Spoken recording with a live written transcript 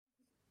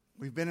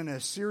We've been in a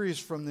series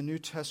from the New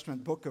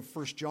Testament book of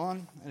 1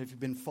 John, and if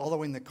you've been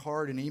following the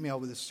card and email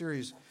with this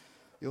series,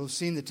 you'll have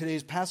seen that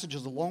today's passage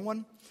is a long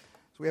one.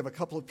 So we have a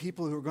couple of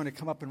people who are going to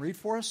come up and read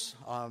for us.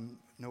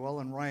 Noel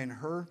and Ryan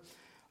Herr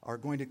are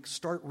going to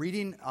start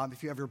reading,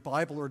 if you have your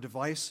Bible or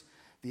device,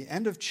 the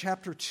end of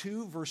chapter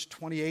 2, verse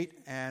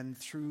 28, and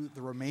through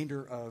the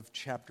remainder of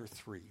chapter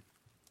 3.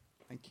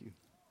 Thank you.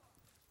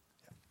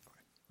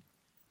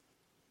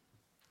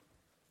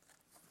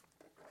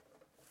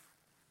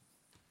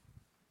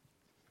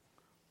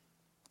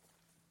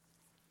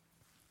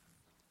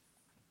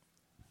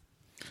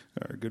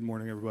 All right, good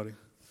morning, everybody.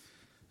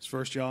 It's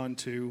 1 John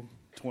 2,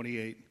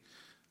 28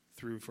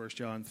 through 1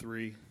 John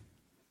 3,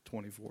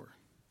 24.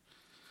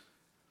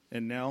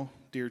 And now,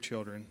 dear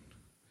children,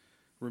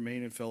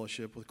 remain in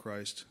fellowship with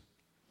Christ,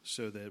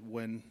 so that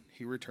when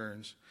he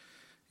returns,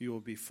 you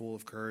will be full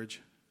of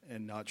courage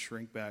and not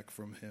shrink back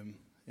from him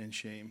in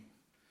shame.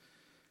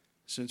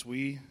 Since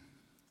we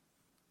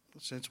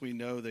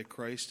know that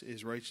Christ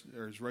is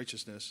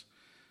righteousness,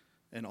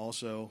 and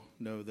also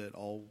know that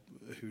all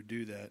who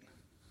do that,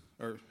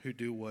 or who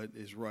do what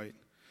is right,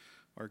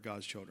 are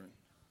God's children.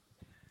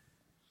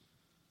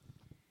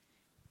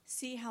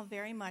 See how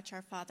very much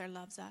our Father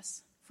loves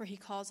us, for he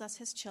calls us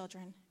his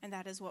children, and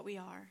that is what we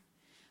are.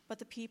 But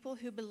the people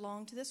who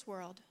belong to this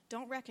world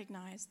don't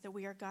recognize that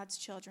we are God's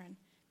children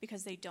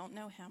because they don't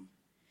know him.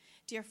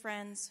 Dear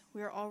friends,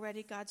 we are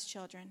already God's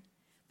children,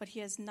 but he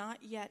has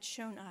not yet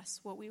shown us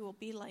what we will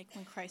be like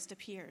when Christ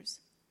appears.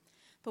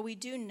 But we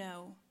do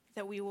know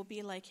that we will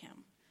be like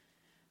him,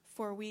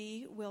 for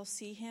we will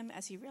see him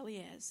as he really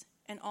is,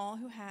 and all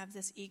who have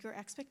this eager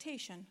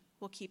expectation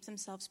will keep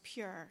themselves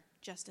pure,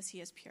 just as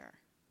he is pure.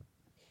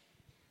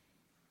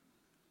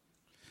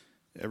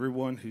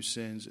 Everyone who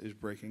sins is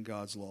breaking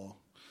God's law,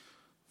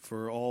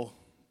 for all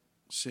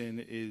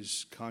sin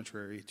is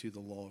contrary to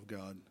the law of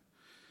God.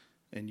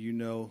 And you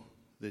know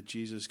that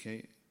Jesus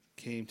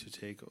came to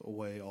take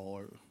away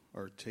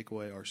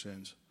our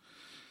sins,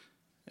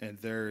 and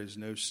there is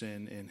no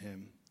sin in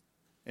him.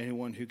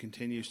 Anyone who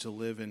continues to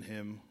live in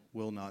him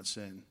will not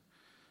sin,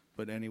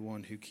 but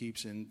anyone who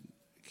keeps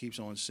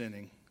on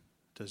sinning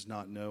does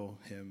not know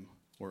him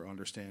or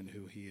understand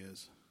who he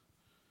is.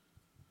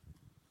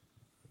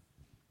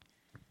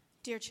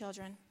 Dear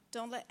children,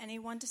 don't let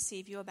anyone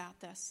deceive you about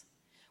this.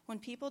 When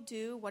people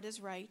do what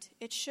is right,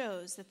 it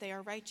shows that they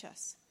are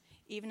righteous,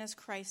 even as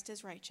Christ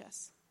is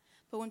righteous.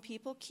 But when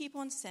people keep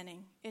on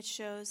sinning, it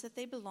shows that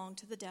they belong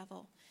to the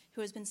devil,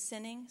 who has been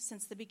sinning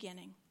since the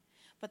beginning.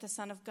 But the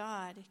Son of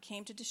God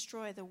came to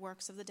destroy the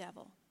works of the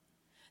devil.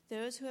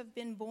 Those who have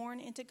been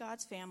born into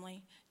God's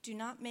family do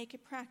not make a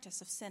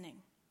practice of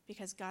sinning,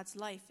 because God's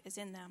life is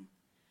in them.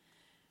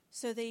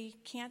 So they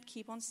can't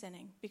keep on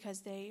sinning,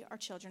 because they are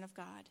children of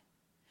God.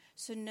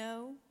 So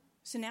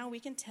now we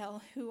can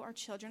tell who are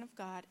children of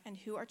God and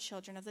who are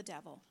children of the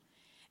devil.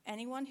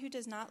 Anyone who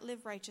does not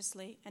live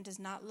righteously and does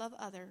not love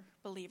other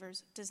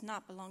believers does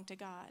not belong to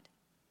God.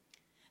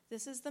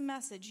 This is the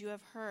message you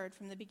have heard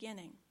from the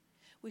beginning.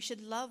 We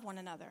should love one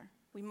another.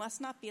 We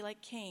must not be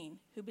like Cain,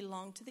 who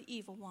belonged to the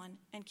evil one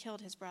and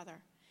killed his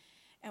brother.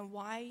 And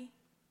why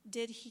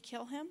did he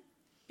kill him?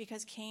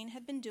 Because Cain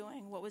had been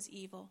doing what was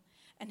evil,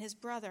 and his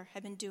brother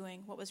had been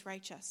doing what was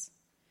righteous.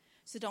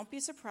 So don't be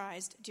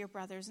surprised, dear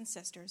brothers and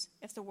sisters,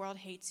 if the world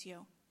hates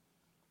you.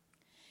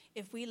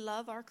 If we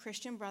love our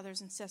Christian brothers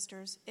and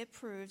sisters, it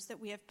proves that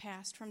we have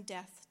passed from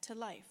death to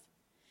life.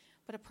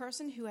 But a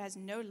person who has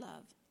no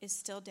love is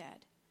still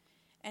dead.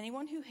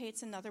 Anyone who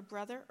hates another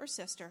brother or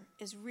sister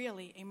is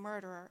really a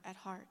murderer at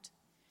heart.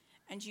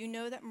 And you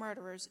know that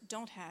murderers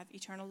don't have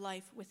eternal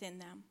life within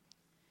them.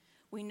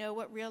 We know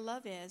what real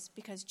love is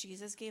because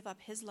Jesus gave up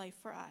his life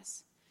for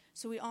us.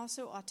 So we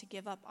also ought to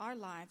give up our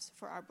lives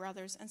for our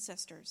brothers and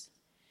sisters.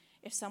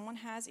 If someone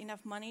has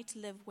enough money to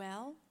live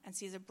well and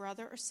sees a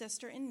brother or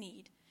sister in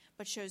need,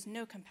 but shows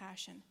no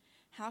compassion,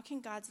 how can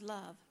God's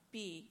love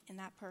be in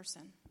that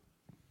person?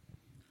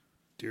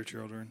 Dear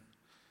children,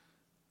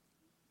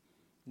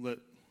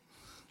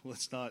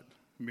 let's not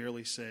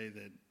merely say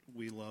that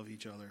we love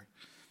each other.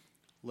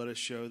 Let us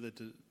show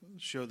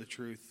the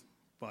truth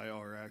by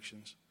our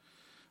actions.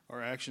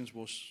 Our actions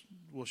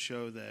will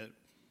show that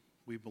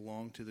we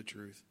belong to the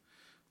truth,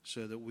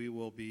 so that we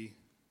will be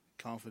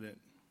confident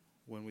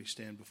when we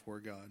stand before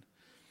God.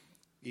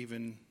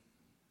 Even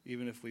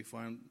if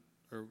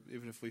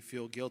we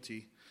feel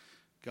guilty,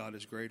 God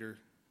is greater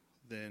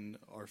than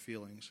our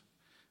feelings,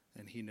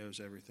 and he knows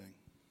everything.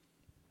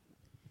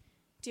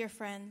 Dear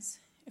friends,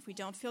 if we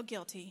don't feel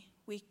guilty,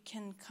 we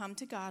can come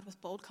to God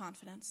with bold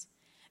confidence,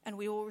 and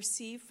we will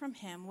receive from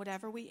him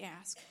whatever we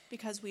ask,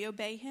 because we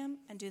obey him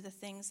and do the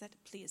things that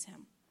please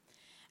him.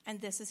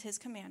 And this is his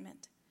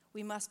commandment.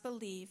 We must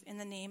believe in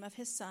the name of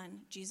his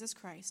Son, Jesus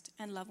Christ,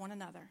 and love one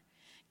another,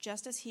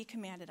 just as he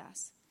commanded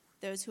us.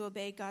 Those who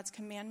obey God's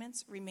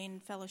commandments remain in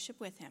fellowship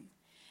with him,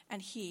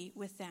 and he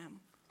with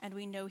them. And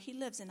we know he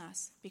lives in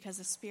us because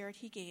the Spirit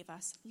he gave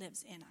us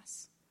lives in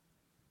us.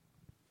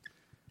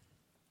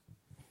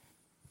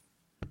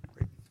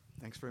 Great.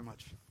 Thanks very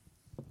much.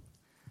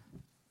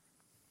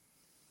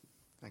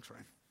 Thanks,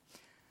 Ryan.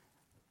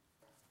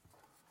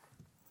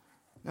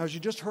 Now, as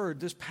you just heard,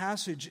 this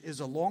passage is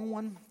a long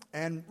one,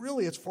 and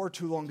really it's far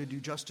too long to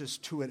do justice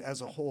to it as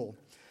a whole.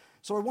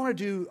 So I want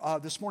to do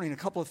this morning a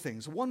couple of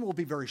things. One will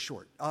be very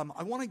short.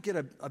 I want to get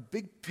a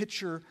big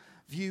picture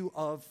view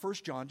of 1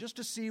 John just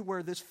to see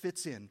where this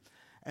fits in.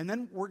 And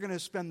then we're going to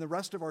spend the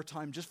rest of our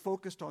time just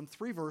focused on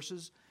 3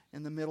 verses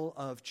in the middle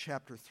of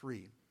chapter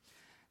 3.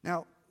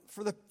 Now,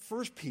 for the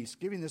first piece,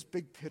 giving this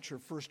big picture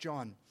of 1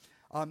 John,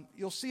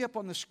 you'll see up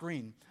on the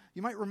screen.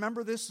 You might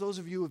remember this, those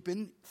of you who have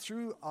been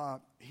through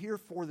here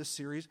for this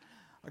series,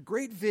 a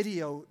great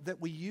video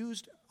that we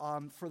used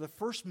for the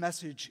first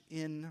message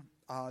in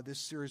this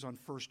series on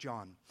 1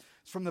 John.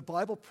 It's from the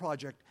Bible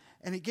Project,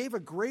 and it gave a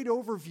great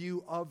overview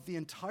of the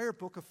entire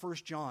book of 1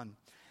 John.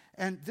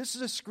 And this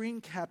is a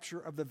screen capture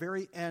of the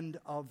very end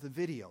of the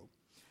video.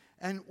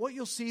 And what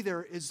you'll see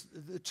there is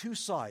the 2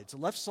 sides. The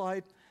left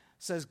side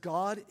says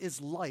God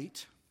is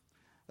light.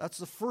 That's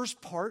the first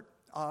part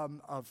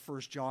of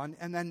 1 John.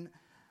 And then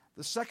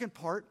the second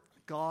part,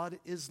 God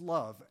is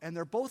love. And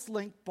they're both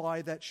linked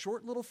by that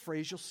short little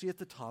phrase you'll see at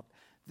the top.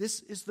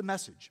 This is the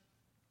message.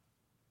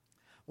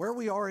 Where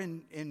we are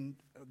in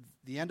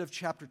the end of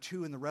chapter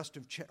 2 and the rest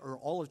of or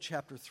all of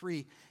chapter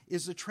 3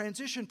 is the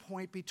transition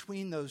point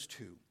between those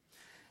two.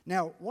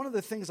 Now, one of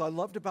the things I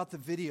loved about the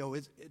video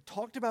is it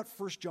talked about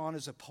 1 John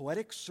as a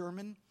poetic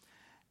sermon,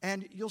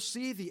 and you'll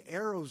see the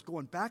arrows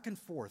going back and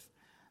forth.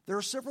 There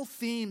are several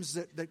themes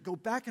that go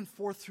back and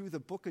forth through the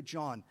book of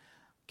John.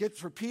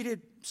 Gets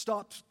repeated,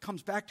 stops,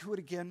 comes back to it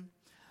again.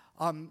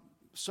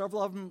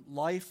 Several of them,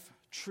 life,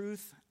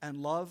 truth,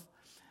 and love.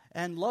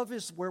 And love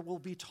is where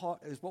what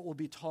we'll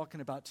be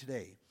talking about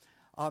today.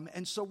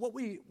 And so what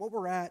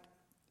we're at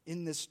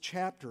in this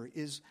chapter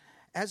is,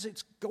 as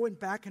it's going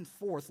back and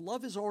forth,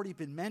 love has already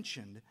been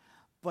mentioned,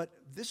 but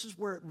this is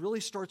where it really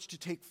starts to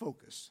take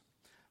focus.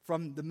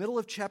 From the middle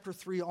of chapter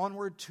 3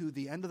 onward to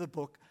the end of the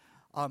book,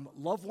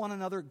 love one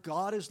another,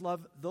 God is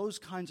love, those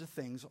kinds of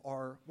things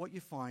are what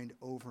you find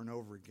over and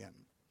over again.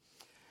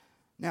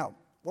 Now,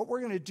 what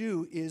we're going to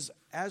do is,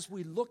 as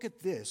we look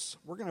at this,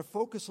 we're going to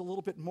focus a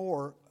little bit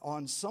more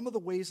on some of the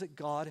ways that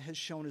God has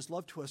shown his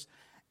love to us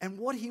and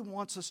what he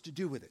wants us to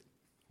do with it,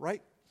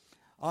 right?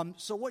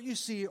 So what you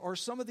see are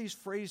some of these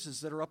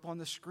phrases that are up on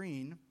the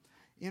screen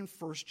in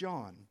 1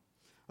 John.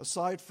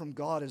 Aside from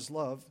God is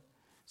love,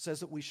 it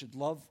says that we should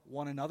love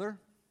one another,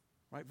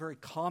 right? Very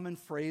common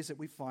phrase that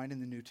we find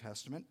in the New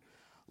Testament.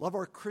 Love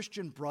our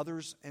Christian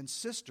brothers and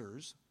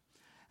sisters.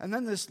 And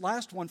then this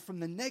last one from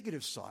the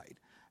negative side,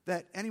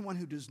 that anyone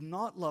who does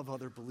not love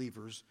other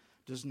believers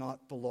does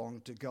not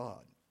belong to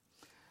God.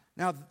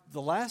 Now,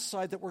 the last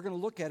side that we're going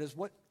to look at is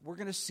what we're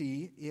going to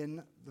see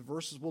in the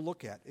verses we'll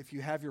look at. If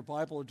you have your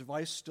Bible or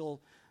device still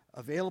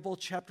available,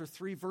 chapter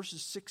 3,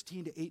 verses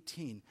 16 to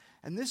 18.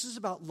 And this is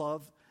about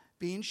love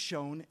being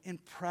shown in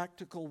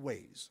practical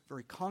ways,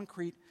 very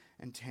concrete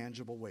and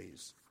tangible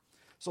ways.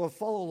 So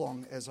follow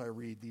along as I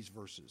read these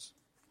verses.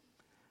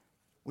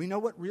 We know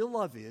what real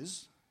love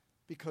is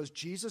because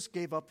Jesus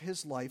gave up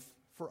his life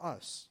for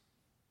us.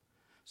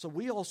 So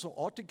we also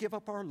ought to give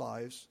up our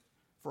lives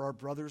for our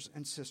brothers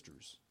and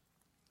sisters.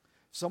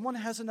 Someone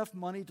has enough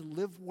money to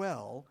live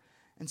well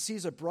and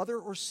sees a brother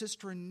or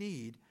sister in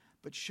need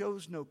but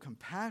shows no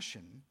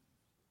compassion.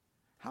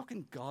 How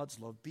can God's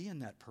love be in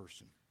that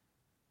person?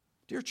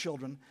 Dear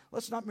children,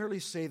 let's not merely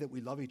say that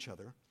we love each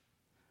other.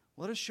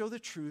 Let us show the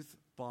truth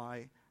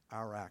by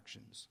our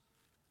actions.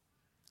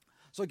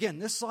 So again,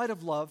 this side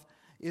of love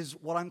is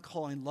what I'm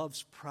calling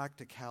love's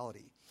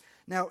practicality.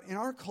 Now, in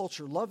our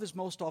culture, love is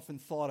most often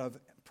thought of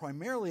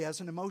primarily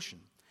as an emotion.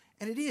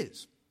 And it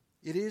is.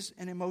 It is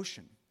an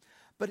emotion.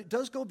 But it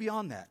does go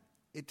beyond that.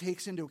 It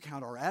takes into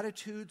account our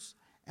attitudes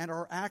and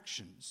our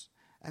actions.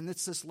 And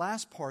it's this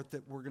last part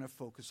that we're going to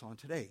focus on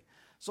today.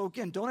 So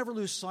again, don't ever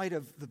lose sight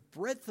of the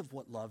breadth of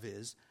what love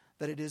is,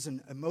 that it is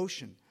an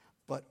emotion,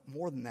 but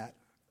more than that,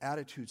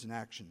 attitudes and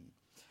action.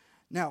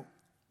 Now,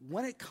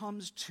 when it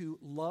comes to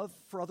love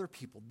for other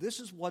people, this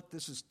is what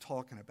this is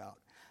talking about.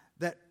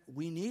 That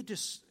we need to,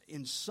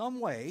 in some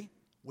way,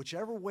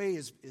 whichever way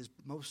is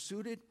most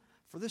suited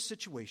for this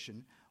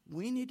situation,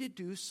 we need to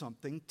do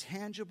something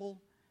tangible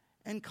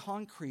and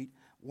concrete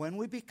when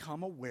we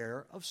become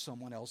aware of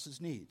someone else's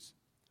needs.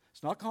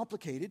 It's not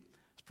complicated.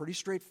 It's pretty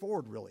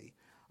straightforward, really.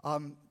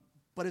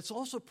 But it's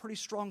also pretty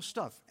strong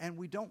stuff, and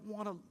we don't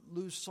want to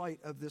lose sight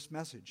of this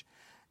message.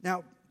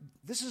 Now,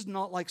 this is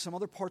not like some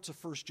other parts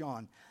of 1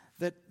 John,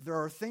 that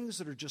there are things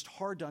that are just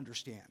hard to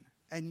understand.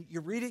 And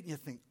you read it and you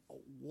think,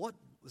 oh, what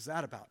was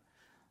that about?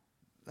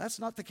 That's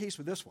not the case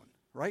with this one,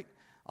 right?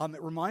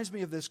 It reminds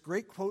me of this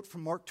great quote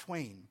from Mark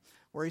Twain,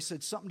 where he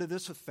said something to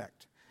this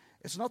effect.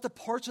 It's not the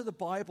parts of the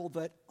Bible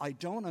that I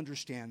don't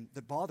understand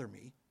that bother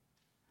me.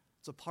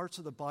 It's the parts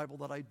of the Bible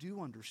that I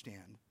do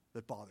understand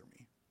that bother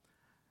me.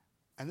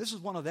 And this is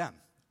one of them,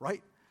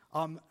 right?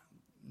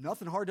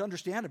 Nothing hard to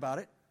understand about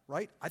it,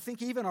 right? I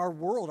think even our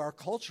world, our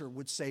culture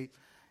would say,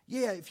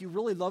 yeah, if you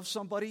really love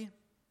somebody,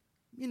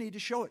 you need to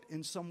show it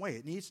in some way.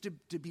 It needs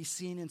to be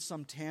seen in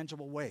some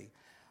tangible way.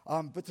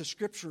 But the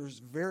Scripture is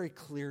very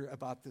clear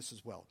about this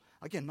as well.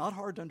 Again, not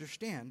hard to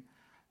understand.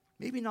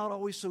 maybe not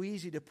always so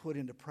easy to put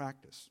into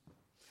practice.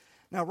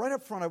 Now, right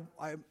up front,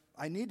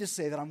 I need to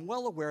say that I'm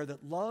well aware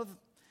that love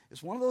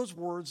is one of those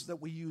words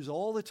that we use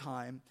all the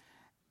time,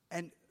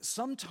 and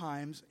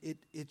sometimes it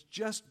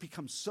just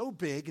becomes so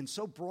big and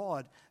so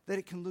broad that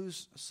it can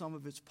lose some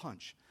of its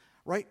punch,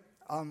 right?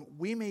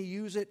 We may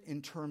use it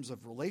in terms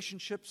of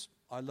relationships.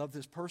 I love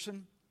this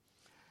person.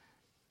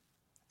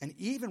 And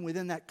even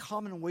within that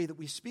common way that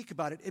we speak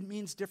about it, it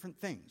means different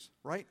things,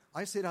 right?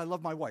 I said I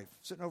love my wife,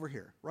 sitting over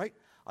here, right?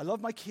 I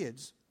love my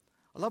kids.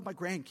 I love my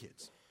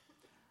grandkids.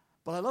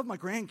 But I love my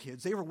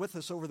grandkids. They were with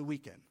us over the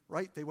weekend,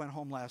 right? They went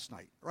home last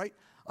night, right?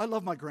 I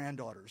love my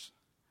granddaughters.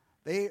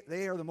 They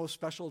are the most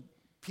special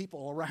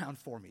people around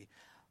for me.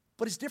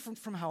 But it's different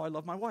from how I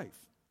love my wife,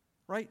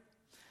 right?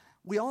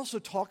 We also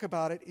talk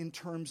about it in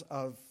terms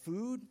of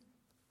food,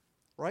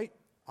 right?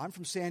 I'm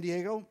from San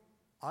Diego.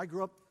 I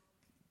grew up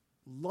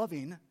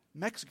loving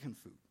Mexican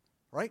food,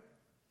 right?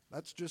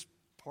 That's just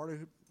part of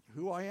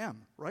who I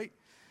am, right?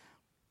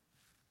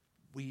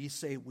 We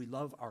say we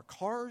love our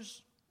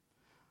cars.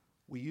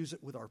 We use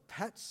it with our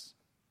pets.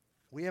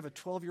 We have a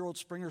 12-year-old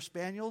Springer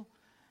Spaniel,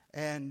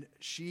 and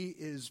she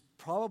is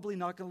probably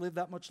not going to live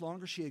that much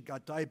longer. She had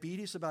got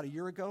diabetes about a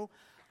year ago.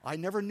 I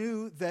never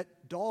knew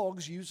that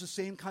dogs use the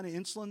same kind of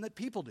insulin that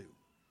people do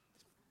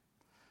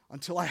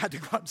until I had to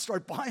go out and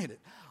start buying it.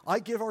 I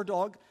give our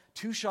dog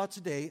 2 shots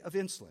a day of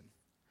insulin.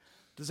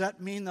 Does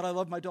that mean that I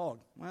love my dog?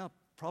 Well,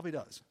 probably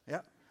does, yeah.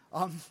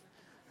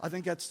 I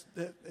think it's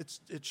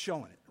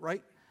showing it,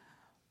 right?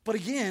 But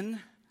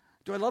again,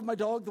 do I love my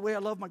dog the way I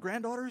love my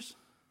granddaughters?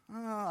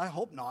 I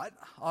hope not,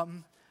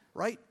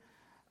 right?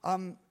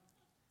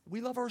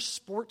 We love our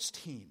sports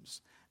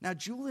teams. Now,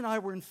 Julie and I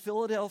were in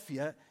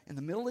Philadelphia in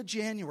the middle of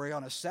January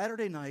on a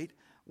Saturday night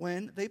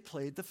when they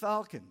played the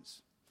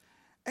Falcons.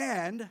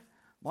 And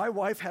my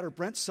wife had her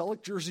Brent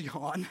Selleck jersey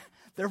on.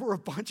 There were a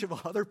bunch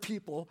of other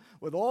people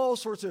with all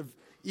sorts of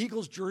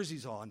Eagles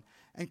jerseys on.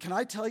 And can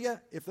I tell you,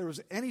 if there was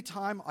any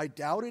time I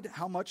doubted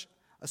how much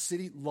a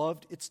city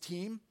loved its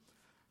team,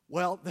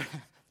 well,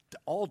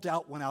 all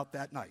doubt went out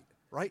that night,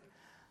 right?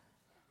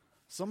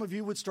 Some of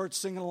you would start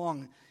singing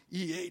along,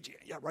 yeah,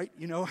 right?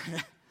 You know,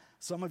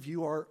 some of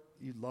you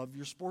love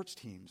your sports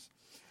teams.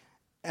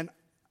 And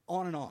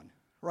on,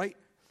 right?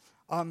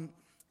 And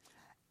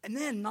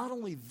then not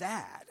only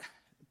that,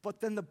 but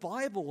then the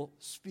Bible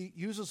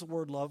uses the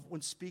word love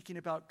when speaking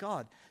about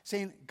God,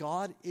 saying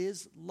God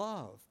is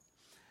love.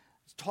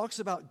 It talks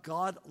about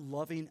God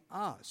loving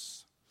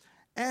us,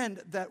 and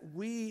that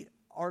we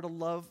are to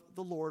love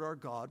the Lord our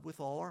God with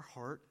all our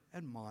heart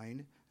and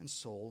mind and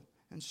soul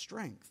and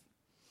strength.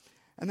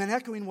 And then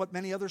echoing what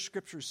many other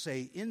scriptures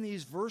say, in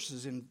these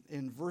verses,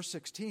 in verse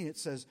 16, it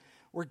says,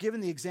 we're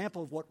given the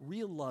example of what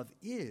real love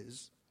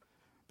is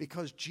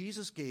because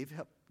Jesus gave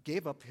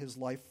up his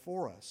life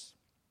for us.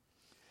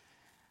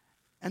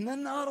 And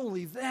then not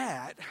only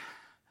that,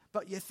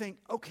 but you think,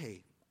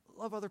 okay,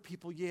 love other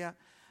people, yeah.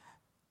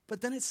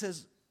 But then it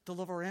says to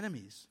love our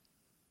enemies.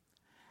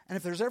 And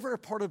if there's ever a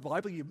part of the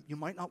Bible you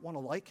might not want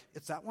to like,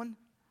 it's that one.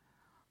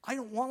 I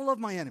don't want to love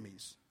my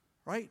enemies,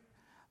 right?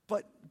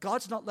 But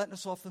God's not letting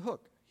us off the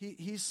hook.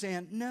 He's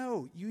saying,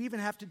 no, you even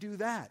have to do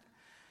that.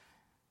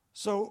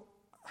 So,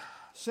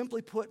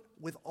 simply put,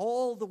 with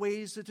all the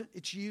ways that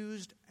it's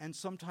used, and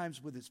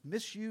sometimes with its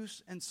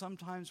misuse, and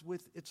sometimes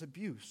with its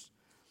abuse,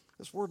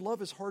 this word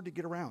love is hard to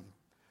get around,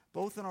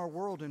 both in our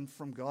world and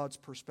from God's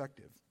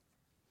perspective.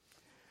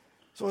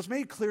 So it's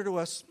made clear to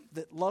us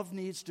that love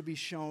needs to be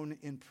shown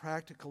in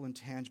practical and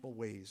tangible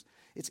ways.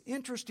 It's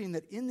interesting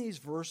that in these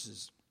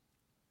verses,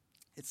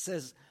 it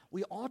says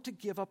we ought to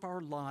give up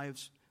our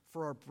lives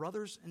for our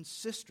brothers and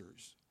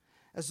sisters,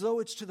 as though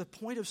it's to the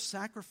point of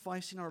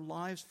sacrificing our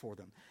lives for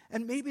them.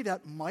 And maybe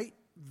that might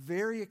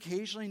very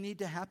occasionally need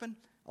to happen.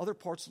 Other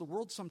parts of the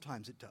world,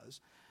 sometimes it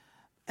does.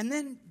 And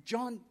then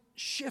John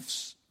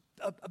shifts,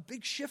 a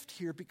big shift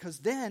here, because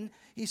then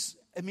he's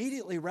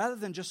immediately, rather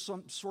than just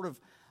some sort of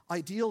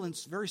ideal and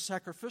very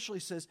sacrificial, he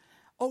says,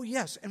 oh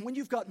yes, and when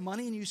you've got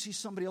money and you see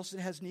somebody else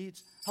that has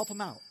needs, help them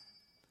out.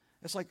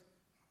 It's like,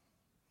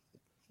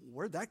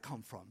 where'd that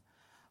come from?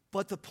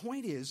 But the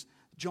point is,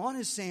 John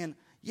is saying,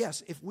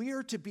 yes, if we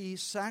are to be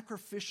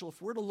sacrificial,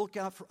 if we're to look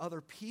out for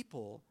other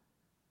people,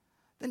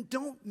 then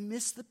don't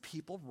miss the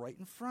people right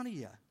in front of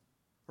you,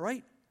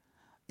 right?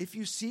 If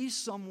you see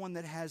someone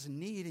that has a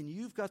need and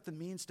you've got the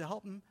means to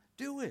help them,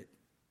 do it.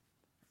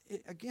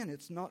 Again,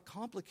 it's not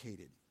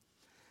complicated.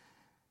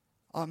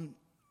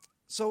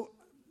 So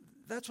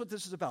that's what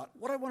this is about.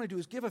 What I want to do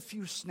is give a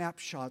few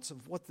snapshots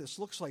of what this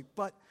looks like.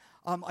 But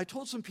I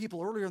told some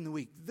people earlier in the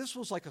week, this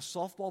was like a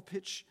softball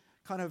pitch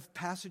kind of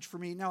passage for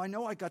me. Now, I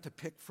know I got to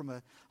pick from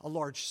a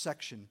large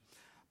section,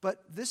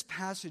 but this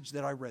passage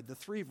that I read, the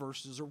 3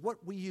 verses, are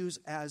what we use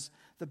as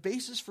the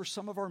basis for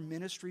some of our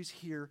ministries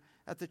here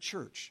at the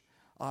church,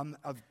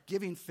 of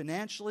giving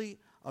financially,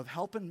 of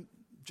helping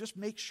just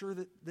make sure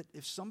that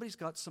if somebody's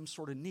got some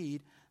sort of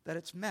need, that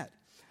it's met.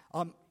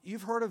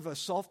 You've heard of a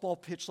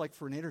softball pitch like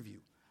for an interview.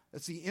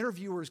 It's the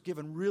interviewer is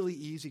given really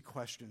easy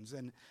questions.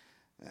 And,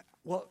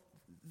 well,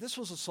 this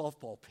was a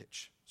softball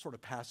pitch. sort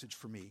of passage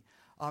for me,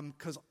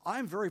 because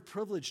I'm very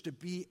privileged to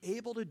be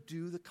able to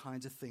do the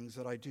kinds of things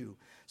that I do.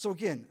 So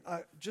again,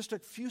 just a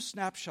few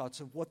snapshots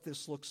of what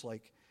this looks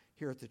like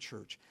here at the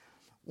church.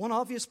 One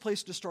obvious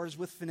place to start is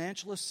with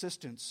financial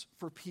assistance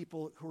for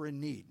people who are in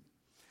need.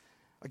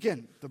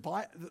 Again,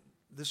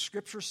 the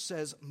scripture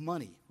says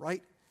money,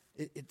 right?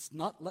 It's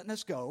not letting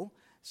us go.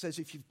 It says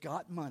if you've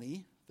got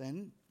money,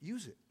 then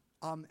use it.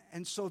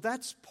 And so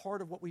that's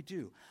part of what we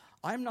do.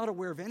 I'm not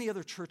aware of any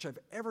other church I've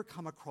ever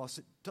come across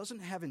that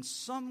doesn't have in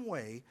some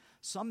way,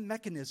 some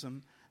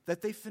mechanism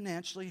that they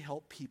financially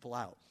help people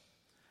out.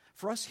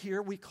 For us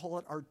here, we call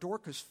it our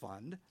Dorcas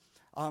Fund.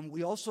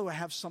 We also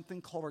have something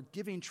called our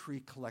Giving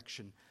Tree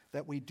collection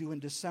that we do in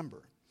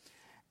December.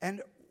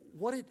 And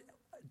what it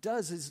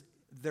does is,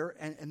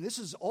 and this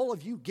is all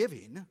of you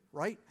giving,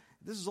 right?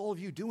 This is all of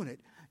you doing it.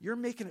 You're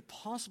making it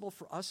possible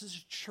for us as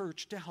a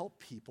church to help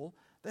people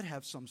that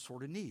have some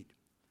sort of need.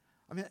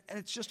 I mean, and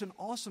it's just an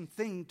awesome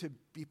thing to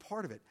be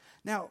part of it.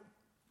 Now,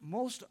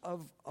 most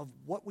of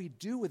what we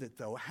do with it,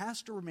 though,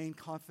 has to remain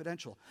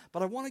confidential.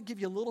 But I want to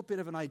give you a little bit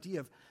of an idea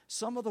of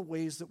some of the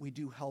ways that we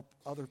do help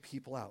other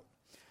people out.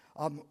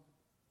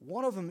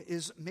 One of them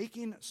is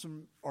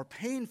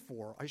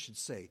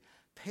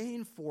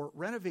paying for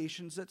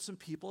renovations that some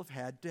people have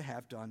had to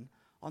have done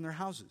on their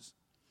houses.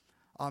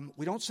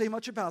 We don't say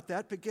much about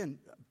that, but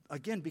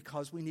again,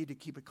 because we need to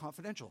keep it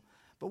confidential.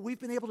 But we've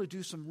been able to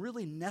do some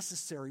really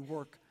necessary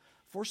work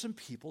for some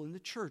people in the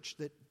church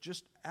that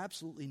just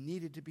absolutely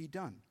needed to be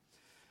done.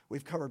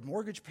 We've covered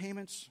mortgage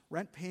payments,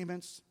 rent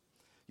payments,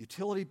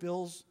 utility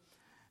bills,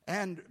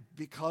 and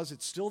because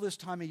it's still this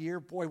time of year,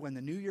 boy, when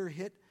the new year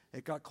hit,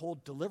 it got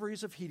cold,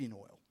 deliveries of heating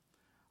oil.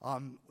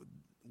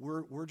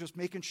 We're just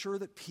making sure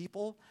that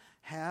people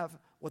have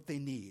what they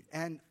need.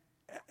 And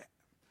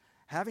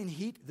having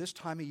heat this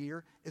time of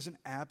year is an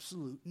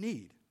absolute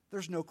need.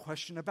 There's no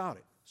question about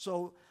it.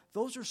 So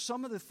those are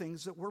some of the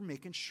things that we're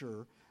making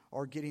sure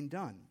are getting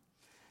done.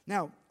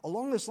 Now,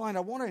 along this line,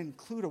 I want to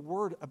include a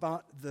word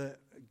about the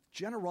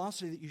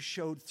generosity that you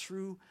showed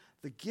through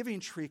the Giving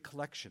Tree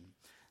collection.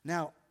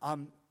 Now,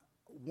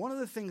 one of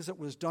the things that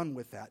was done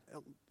with that,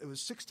 it was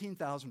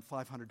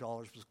 $16,500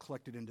 was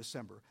collected in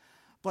December,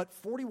 but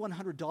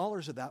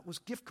 $4,100 of that was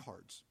gift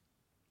cards.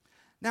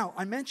 Now,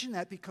 I mention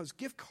that because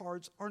gift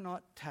cards are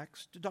not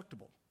tax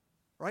deductible,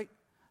 right?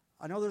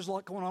 I know there's a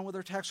lot going on with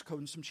our tax code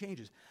and some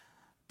changes,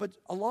 but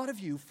a lot of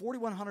you,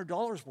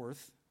 $4,100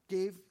 worth,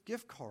 gave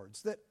gift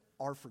cards that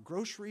are for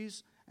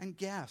groceries and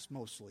gas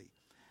mostly.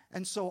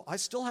 And so I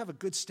still have a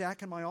good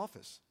stack in my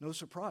office, no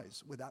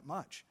surprise with that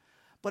much.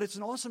 But it's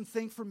an awesome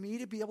thing for me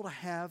to be able to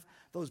have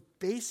those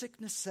basic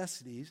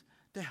necessities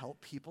to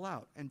help people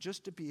out and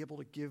just to be able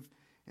to give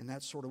in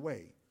that sort of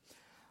way.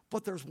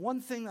 But there's one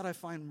thing that I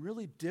find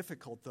really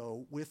difficult,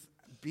 though, with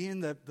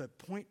being the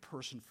point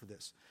person for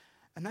this.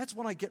 And that's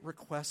when I get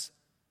requests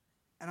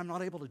and I'm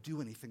not able to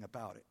do anything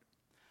about it.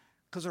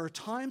 Because there are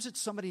times that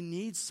somebody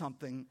needs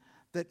something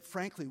that,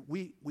 frankly,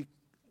 we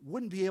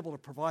wouldn't be able to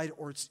provide,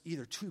 or it's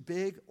either too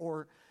big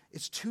or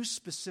it's too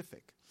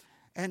specific.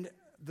 And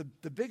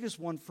the biggest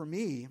one for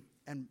me,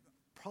 and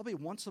probably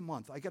once a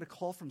month, I get a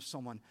call from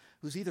someone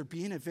who's either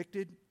being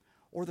evicted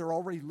or they're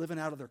already living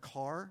out of their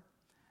car.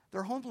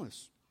 They're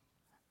homeless.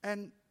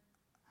 And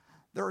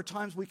there are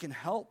times we can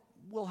help.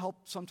 We'll help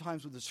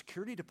sometimes with a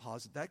security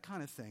deposit, that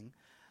kind of thing.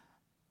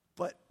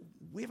 But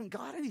we haven't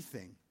got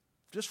anything.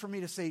 Just for me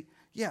to say,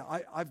 yeah,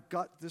 I've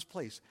got this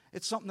place.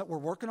 It's something that we're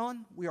working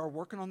on. We are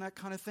working on that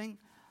kind of thing.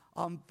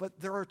 But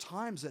there are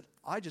times that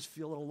I just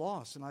feel at a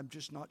loss, and I'm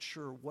just not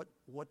sure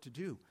what to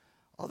do,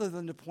 other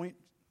than to point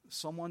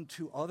someone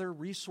to other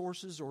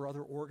resources or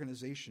other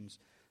organizations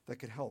that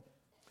could help.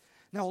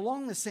 Now,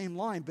 along the same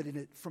line, but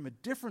from a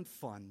different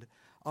fund,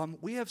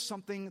 we have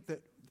something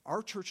that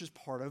our church is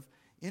part of.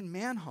 In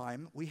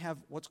Mannheim, we have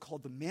what's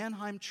called the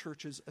Mannheim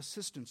Churches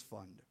Assistance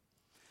Fund.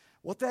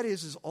 What that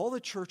is all the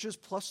churches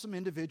plus some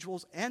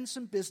individuals and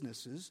some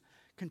businesses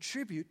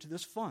contribute to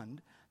this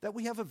fund that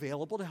we have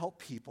available to help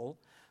people,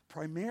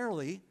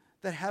 primarily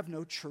that have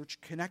no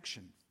church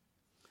connection.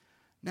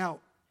 Now,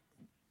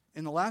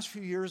 in the last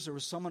few years, there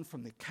was someone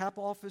from the CAP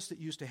office that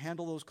used to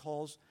handle those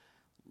calls.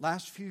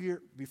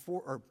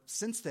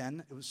 Since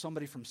then, it was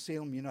somebody from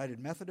Salem United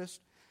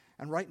Methodist,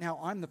 and right now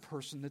I'm the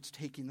person that's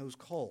taking those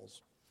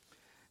calls.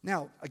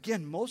 Now,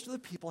 again, most of the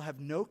people have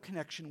no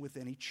connection with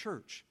any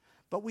church,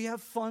 but we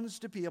have funds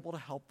to be able to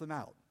help them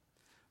out.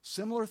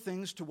 Similar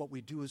things to what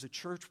we do as a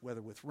church,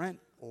 whether with rent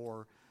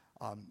or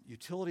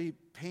utility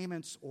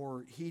payments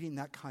or heating,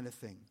 that kind of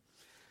thing.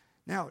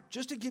 Now,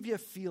 just to give you a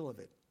feel of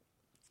it,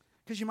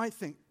 because you might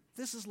think,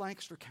 this is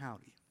Lancaster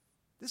County.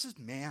 This is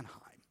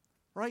Mannheim,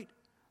 right?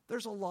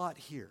 There's a lot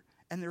here,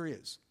 and there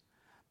is.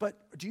 But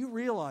do you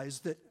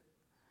realize that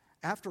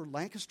after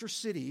Lancaster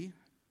City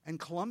and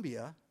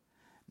Columbia,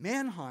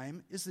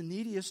 Mannheim is the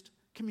neediest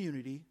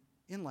community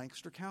in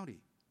Lancaster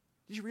County?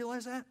 Did you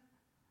realize that?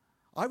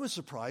 I was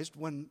surprised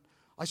when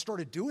I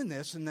started doing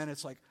this, and then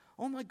it's like,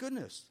 oh my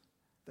goodness,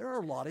 there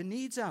are a lot of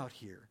needs out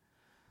here.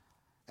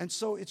 And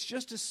so it's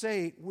just to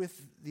say,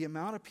 with the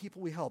amount of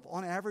people we help,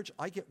 on average,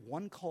 I get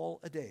one call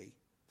a day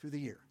through the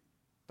year.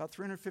 About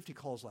 350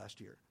 calls last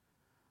year.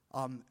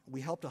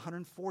 We helped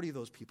 140 of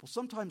those people.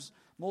 Sometimes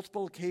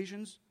multiple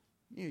occasions,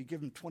 you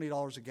give them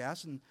 $20 of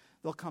gas and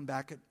they'll come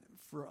back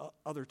for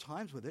other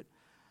times with it.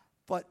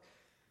 But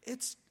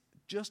it's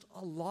just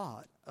a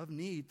lot of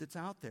need that's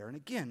out there. And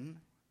again,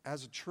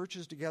 as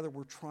churches together,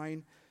 we're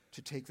trying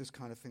to take this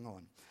kind of thing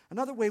on.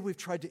 Another way we've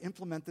tried to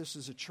implement this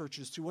as a church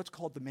is through what's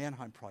called the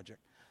Mannheim Project.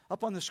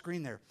 Up on the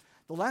screen there.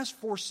 The last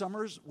 4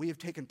 summers, we have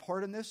taken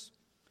part in this.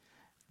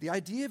 The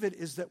idea of it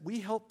is that we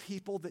help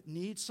people that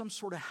need some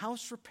sort of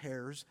house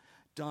repairs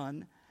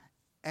done,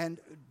 and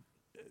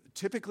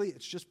typically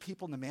it's just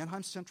people in the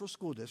Mannheim Central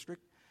School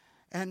District.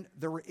 And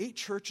there were 8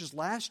 churches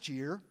last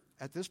year.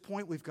 At this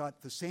point, we've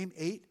got the same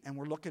 8, and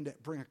we're looking to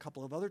bring a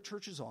couple of other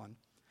churches on.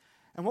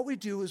 And what we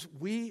do is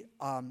we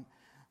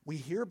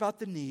hear about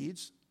the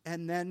needs,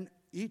 and then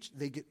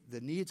the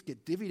needs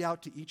get divvied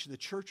out to each of the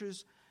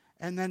churches,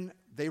 and then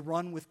they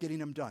run with getting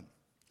them done.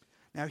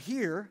 Now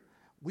here,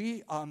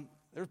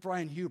 there's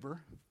Brian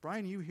Huber.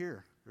 Brian, you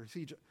here?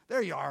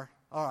 There you are.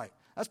 All right.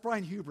 That's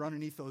Brian Huber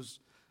underneath those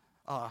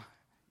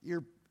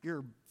ear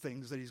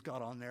things that he's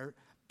got on there,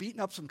 beating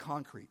up some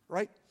concrete,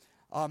 right?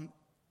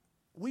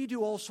 We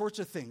do all sorts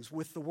of things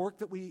with the work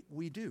that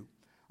we do.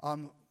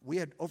 We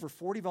had over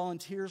 40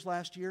 volunteers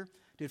last year,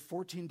 did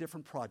 14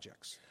 different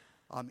projects.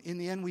 In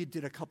the end, we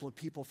did a couple of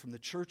people from the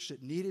church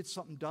that needed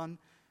something done.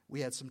 We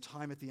had some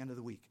time at the end of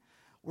the week.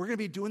 We're going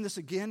to be doing this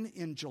again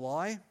in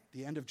July,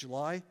 the end of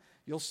July.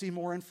 You'll see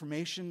more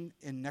information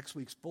in next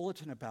week's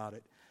bulletin about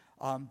it.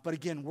 But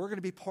again, we're going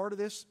to be part of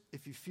this.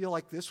 If you feel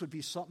like this would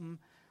be something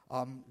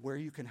where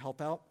you can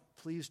help out,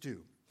 please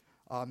do.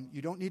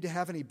 You don't need to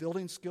have any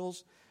building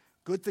skills.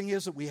 Good thing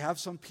is that we have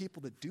some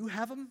people that do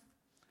have them.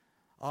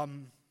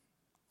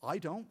 I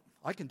don't.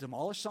 I can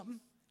demolish something.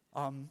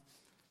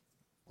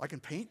 I can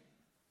paint.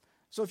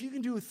 So if you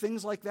can do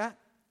things like that,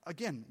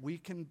 again, we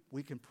can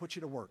put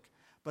you to work.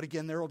 But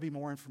again, there will be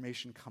more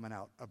information coming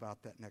out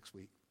about that next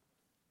week.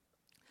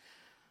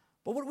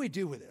 But what do we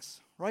do with this,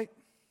 right?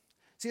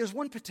 See, there's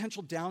one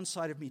potential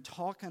downside of me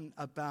talking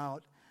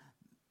about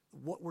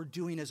what we're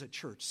doing as a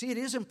church. See, it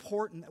is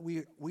important that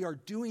we are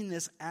doing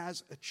this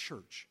as a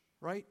church,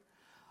 right?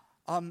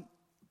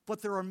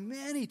 But there are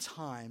many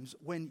times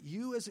when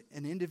you as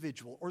an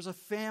individual or as a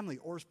family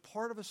or as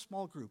part of a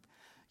small group,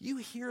 you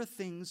hear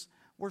things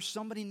where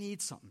somebody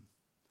needs something.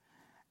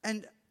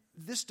 And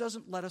this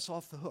doesn't let us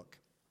off the hook,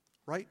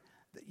 right?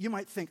 You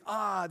might think,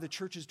 the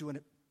church is doing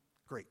it.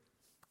 Great.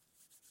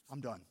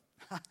 I'm done.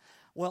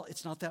 Well,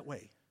 it's not that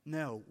way.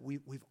 No,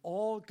 we've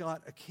all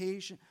got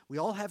occasion. We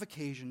all have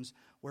occasions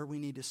where we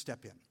need to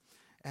step in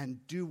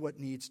and do what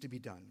needs to be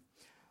done.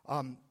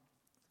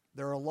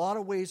 There are a lot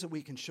of ways that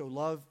we can show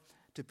love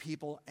to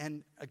people.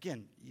 And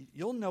again,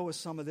 you'll know of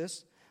some of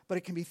this, but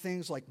it can be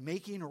things like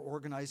making or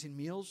organizing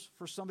meals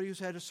for somebody who's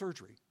had a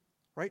surgery,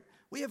 right?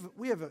 We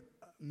have a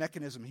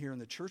mechanism here in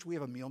the church. We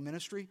have a meal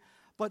ministry,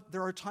 but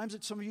there are times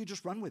that some of you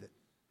just run with it.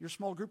 Your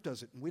small group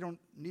does it, and we don't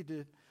need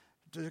to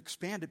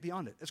expand it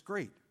beyond it. It's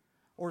great.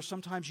 Or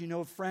sometimes you know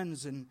of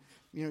friends and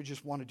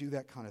just want to do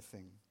that kind of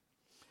thing.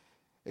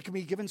 It can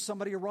be giving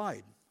somebody a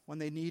ride when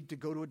they need to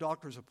go to a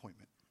doctor's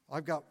appointment.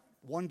 I've got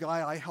one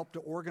guy I helped to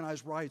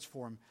organize rides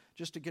for him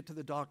just to get to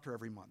the doctor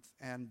every month,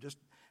 and just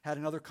had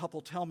another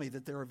couple tell me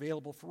that they're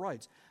available for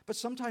rides. But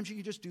sometimes you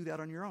can just do that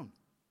on your own.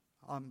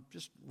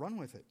 Just run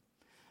with it.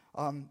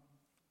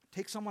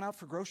 Take someone out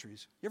for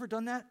groceries. You ever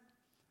done that?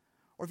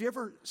 Or have you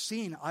ever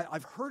seen,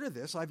 I've heard of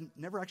this, I've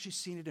never actually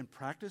seen it in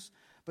practice,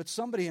 but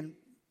somebody, and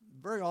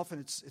very often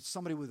it's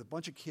somebody with a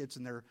bunch of kids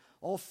and they're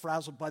all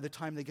frazzled by the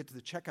time they get to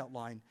the checkout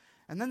line,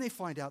 and then they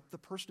find out the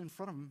person in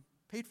front of them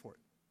paid for it.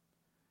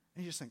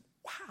 And you just think,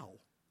 wow,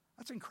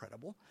 that's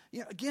incredible.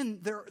 Again,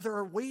 there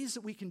are ways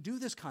that we can do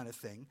this kind of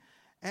thing,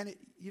 and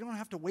you don't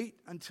have to wait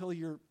until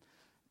you're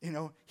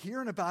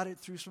hearing about it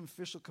through some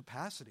official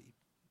capacity.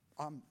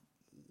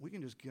 We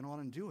can just get on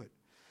and do it.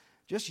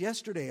 Just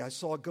yesterday, I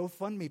saw a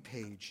GoFundMe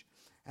page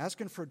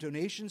asking for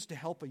donations to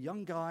help a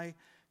young guy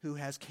who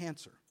has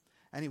cancer.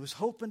 And he was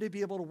hoping to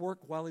be able to work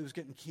while he was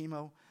getting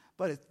chemo,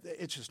 but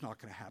it's just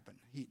not going to happen.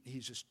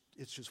 It's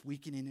just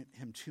weakening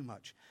him too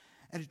much.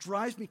 And it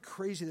drives me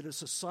crazy that in a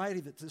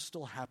society that this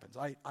still happens.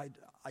 I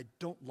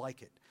don't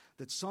like it,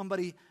 that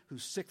somebody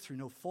who's sick through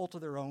no fault of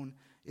their own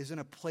is in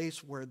a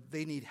place where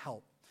they need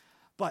help.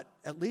 But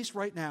at least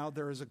right now,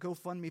 there is a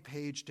GoFundMe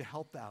page to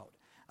help out.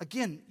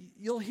 Again,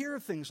 you'll hear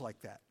of things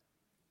like that.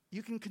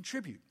 You can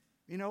contribute.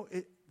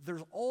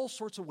 There's all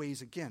sorts of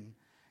ways, again,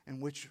 in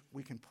which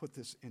we can put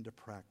this into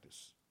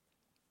practice.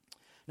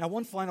 Now,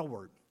 one final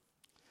word.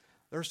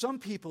 There are some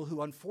people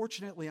who,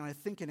 unfortunately, and I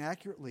think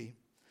inaccurately,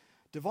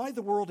 divide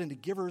the world into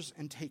givers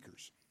and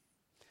takers.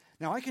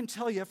 Now, I can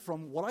tell you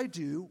from what I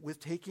do with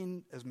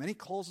taking as many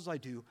calls as I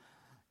do,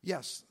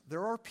 yes,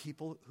 there are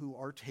people who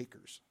are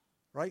takers,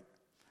 right?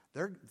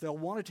 They'll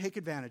want to take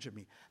advantage of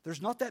me.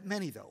 There's not that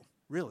many, though,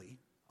 really.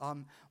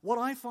 What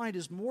I find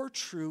is more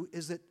true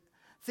is that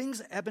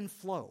things ebb and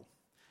flow.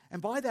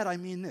 And by that I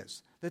mean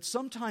this, that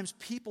sometimes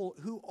people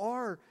who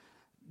are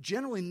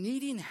generally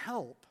needing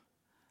help,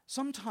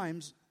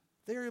 sometimes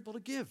they're able to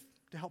give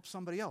to help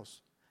somebody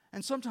else.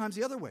 And sometimes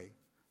the other way,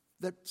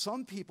 that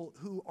some people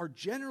who are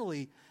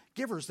generally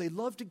givers, they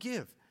love to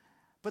give,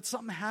 but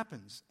something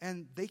happens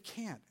and they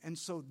can't. And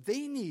so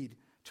they need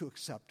to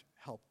accept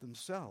help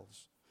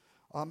themselves.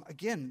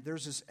 Again,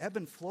 there's this ebb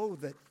and flow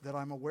that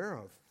I'm aware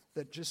of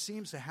that just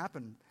seems to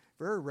happen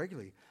very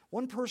regularly.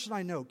 One person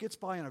I know gets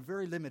by on a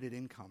very limited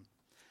income.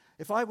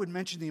 If I would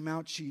mention the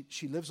amount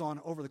she lives on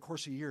over the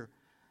course of a year,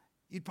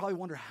 you'd probably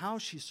wonder how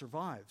she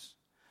survives.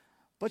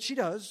 But she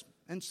does,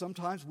 and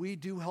sometimes we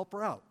do help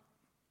her out.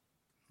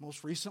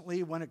 Most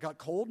recently, when it got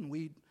cold, and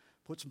we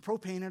put some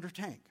propane in her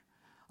tank.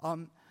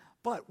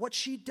 But what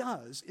she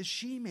does is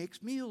she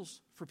makes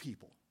meals for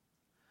people.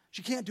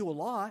 She can't do a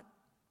lot,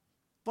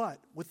 but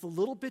with the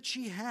little bit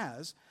she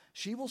has,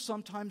 she will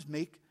sometimes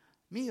make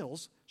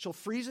meals. She'll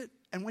freeze it,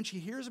 and when she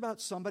hears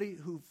about somebody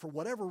who, for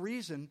whatever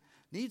reason,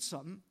 needs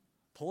something,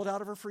 pull it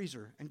out of her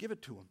freezer and give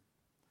it to them.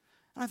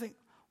 And I think,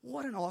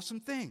 what an awesome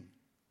thing.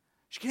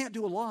 She can't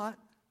do a lot,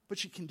 but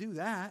she can do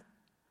that.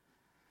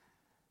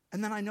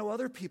 And then I know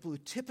other people who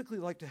typically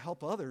like to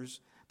help others,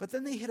 but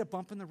then they hit a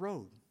bump in the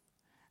road.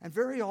 And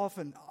very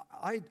often,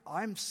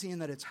 I'm seeing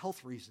that it's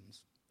health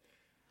reasons.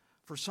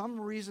 For some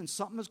reason,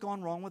 something has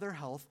gone wrong with their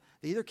health.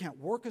 They either can't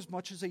work as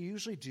much as they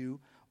usually do,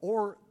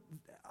 or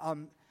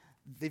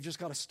they've just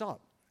got to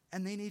stop,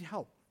 and they need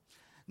help.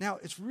 Now,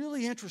 it's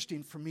really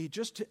interesting for me,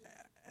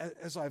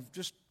 as I've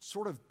just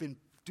sort of been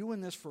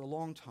doing this for a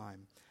long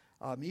time,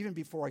 even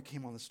before I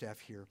came on the staff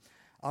here,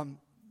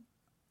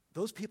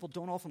 those people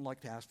don't often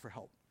like to ask for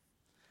help.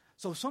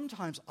 So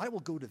sometimes I will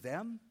go to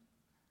them,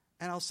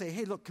 and I'll say,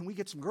 hey, look, can we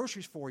get some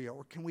groceries for you,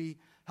 or can we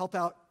help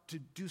out to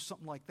do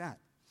something like that?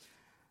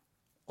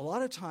 A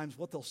lot of times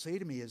what they'll say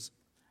to me is,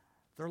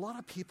 there are a lot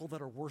of people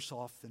that are worse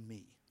off than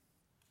me.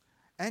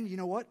 And you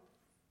know what?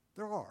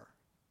 There are.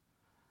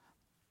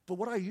 But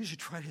what I usually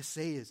try to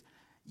say is,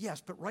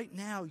 yes, but right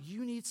now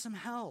you need some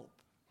help.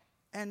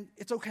 And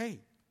it's okay.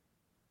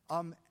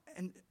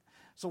 And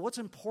so what's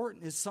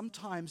important is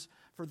sometimes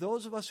for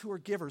those of us who are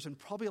givers, and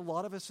probably a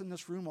lot of us in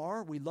this room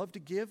are, we love to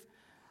give,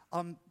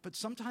 but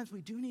sometimes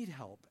we do need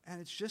help.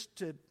 And it's just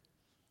to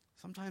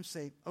sometimes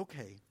say,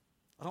 okay,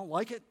 I don't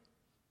like it,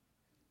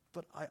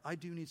 but I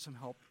do need some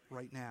help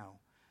right now.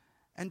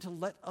 And to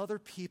let other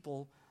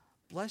people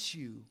bless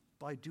you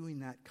by doing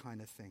that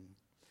kind of thing.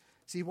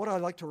 See, what I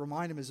like to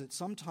remind them is that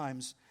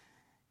sometimes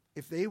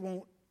if they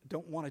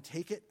don't want to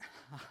take it,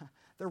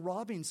 they're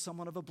robbing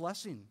someone of a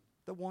blessing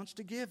that wants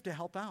to give, to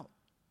help out,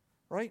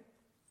 right?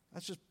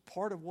 That's just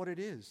part of what it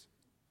is.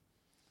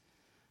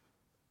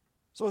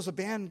 So as the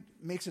band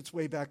makes its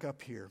way back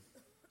up here,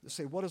 to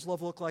say, what does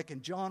love look like?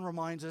 And John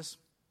reminds us,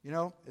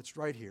 it's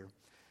right here,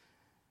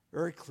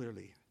 very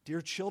clearly.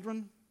 Dear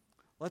children,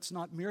 let's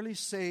not merely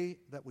say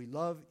that we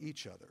love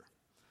each other.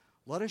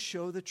 Let us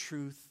show the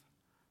truth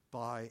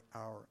by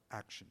our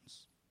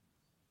actions.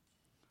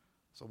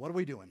 So what are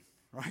we doing,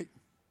 right?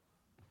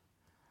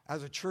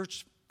 As a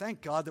church,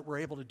 thank God that we're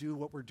able to do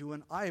what we're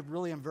doing. I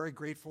really am very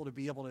grateful to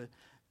be able to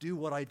do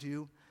what I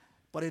do,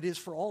 but it is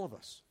for all of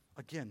us,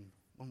 again,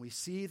 when we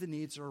see the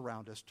needs that are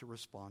around us, to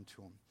respond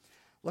to them.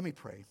 Let me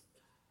pray.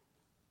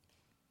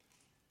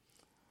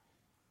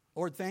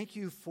 Lord, thank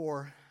you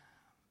for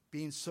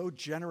being so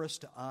generous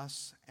to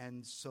us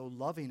and so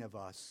loving of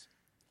us,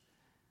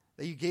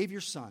 that you gave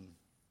your Son,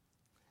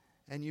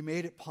 and you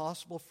made it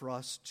possible for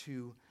us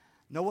to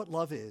know what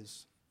love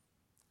is.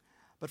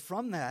 But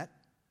from that,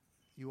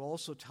 you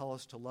also tell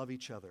us to love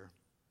each other,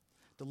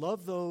 to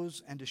love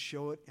those and to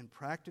show it in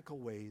practical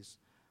ways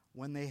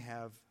when they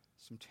have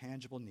some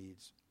tangible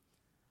needs.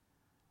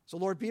 So,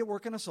 Lord, be at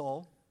work in us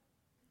all.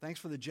 Thanks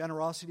for the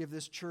generosity of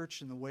this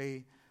church and the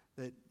way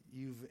that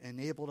you've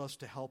enabled us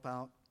to help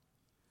out.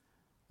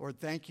 Lord,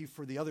 thank you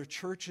for the other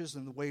churches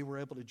and the way we're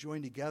able to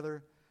join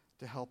together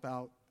to help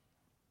out.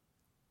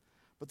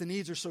 But the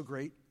needs are so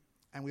great,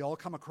 and we all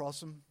come across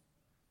them.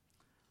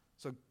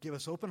 So give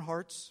us open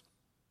hearts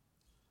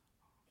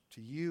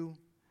to you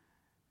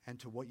and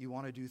to what you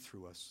want to do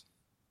through us.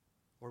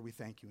 Lord, we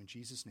thank you in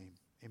Jesus' name.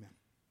 Amen.